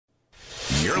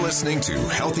You're listening to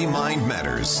Healthy Mind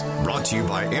Matters, brought to you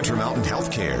by Intermountain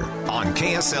Healthcare on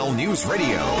KSL News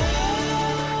Radio.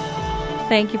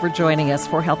 Thank you for joining us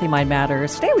for Healthy Mind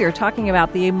Matters. Today we are talking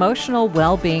about the emotional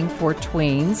well-being for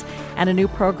tweens and a new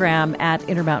program at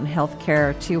Intermountain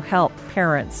Healthcare to help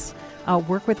parents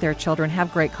work with their children,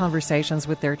 have great conversations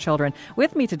with their children.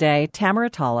 With me today,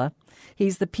 Tamara Talla.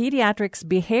 He's the Pediatrics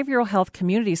Behavioral Health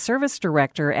Community Service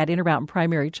Director at Intermountain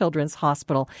Primary Children's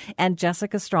Hospital, and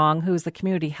Jessica Strong, who's the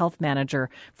Community Health Manager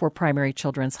for Primary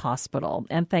Children's Hospital.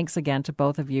 And thanks again to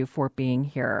both of you for being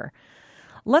here.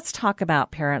 Let's talk about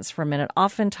parents for a minute.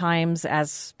 Oftentimes,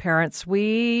 as parents,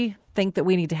 we think that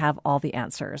we need to have all the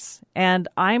answers. And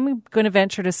I'm going to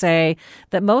venture to say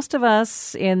that most of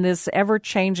us in this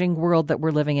ever-changing world that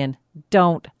we're living in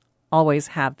don't always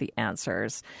have the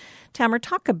answers. Tamara,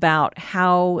 talk about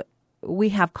how we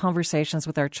have conversations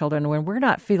with our children when we're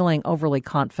not feeling overly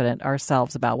confident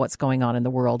ourselves about what's going on in the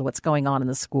world, what's going on in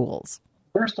the schools.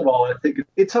 First of all, I think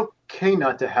it's okay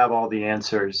not to have all the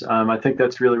answers. I think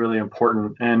that's really, really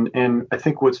important. And I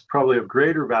think what's probably of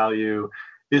greater value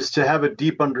is to have a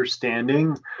deep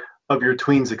understanding of your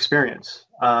tween's experience.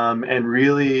 And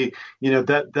really,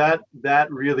 that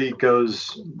really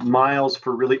goes miles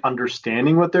for really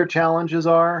understanding what their challenges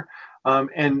are.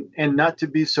 And not to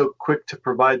be so quick to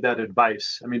provide that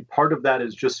advice. I mean, part of that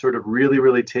is just sort of really,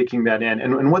 really taking that in.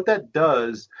 And what that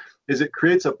does is it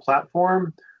creates a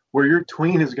platform where your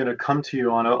tween is going to come to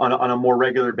you on a more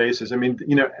regular basis. I mean,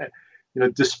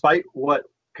 despite what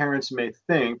parents may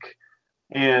think,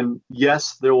 and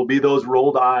yes, there will be those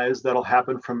rolled eyes that'll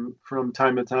happen from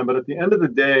time to time. But at the end of the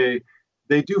day,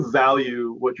 they do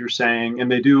value what you're saying,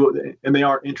 and they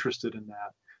are interested in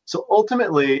that. So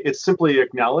ultimately, it's simply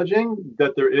acknowledging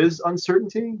that there is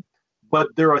uncertainty, but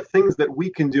there are things that we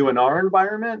can do in our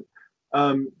environment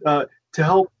to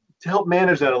help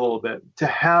manage that a little bit, to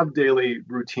have daily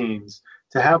routines,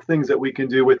 to have things that we can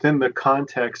do within the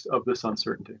context of this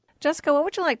uncertainty. Jessica, what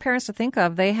would you like parents to think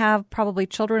of? They have probably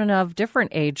children of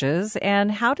different ages,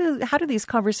 and how do these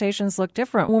conversations look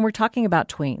different when we're talking about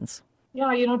tweens?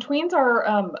 Yeah, tweens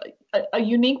are a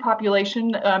unique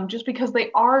population just because they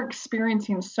are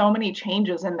experiencing so many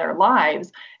changes in their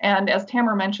lives. And as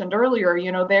Tamara mentioned earlier,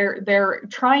 they're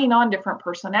trying on different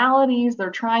personalities, they're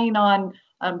trying on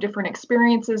different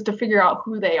experiences to figure out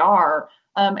who they are.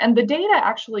 And the data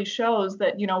actually shows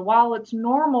that, while it's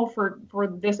normal for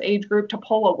this age group to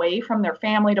pull away from their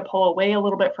family, to pull away a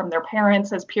little bit from their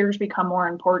parents as peers become more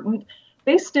important,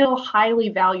 they still highly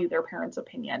value their parents'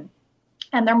 opinion.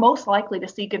 And they're most likely to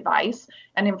seek advice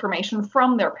and information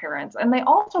from their parents. And they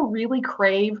also really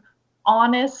crave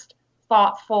honest,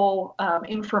 thoughtful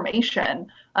information.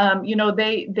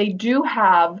 They do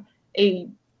have a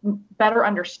better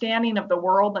understanding of the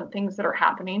world and things that are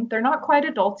happening. They're not quite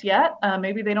adults yet.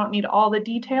 Maybe they don't need all the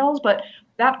details, but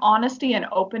that honesty and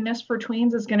openness for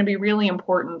tweens is going to be really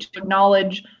important to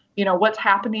acknowledge, what's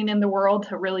happening in the world,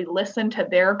 to really listen to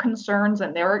their concerns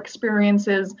and their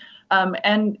experiences,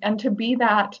 and to be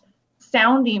that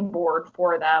sounding board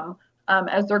for them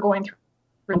as they're going through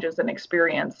changes and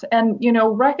experience. And,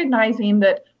 recognizing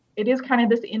that it is kind of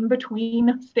this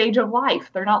in-between stage of life.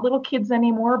 They're not little kids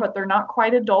anymore, but they're not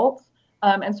quite adults.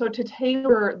 And so to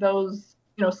tailor those,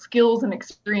 skills and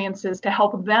experiences to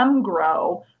help them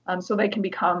grow so they can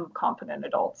become confident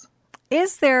adults.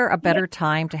 Is there a better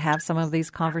time to have some of these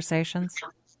conversations?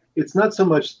 It's not so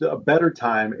much a better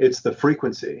time, it's the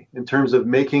frequency in terms of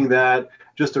making that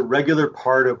just a regular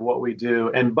part of what we do.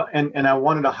 And I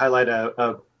wanted to highlight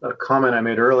a comment I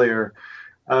made earlier.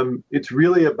 It's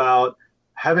really about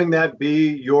having that be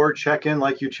your check-in,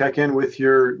 like you check in with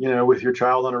your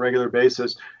child on a regular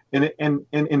basis. And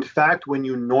in fact, when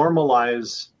you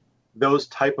normalize those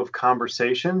type of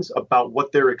conversations about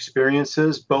what their experience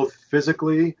is, both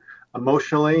physically,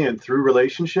 emotionally, and through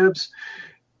relationships,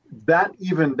 that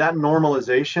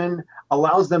normalization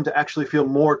allows them to actually feel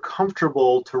more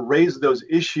comfortable to raise those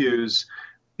issues,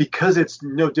 because it's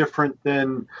no different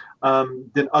than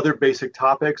other basic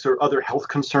topics or other health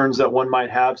concerns that one might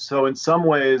have. So in some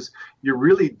ways, you're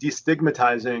really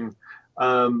destigmatizing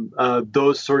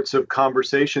those sorts of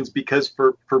conversations, because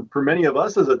for many of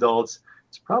us as adults,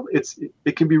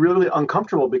 it can be really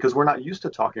uncomfortable because we're not used to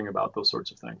talking about those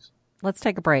sorts of things. Let's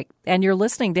take a break. And you're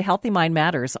listening to Healthy Mind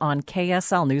Matters on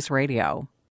KSL News Radio.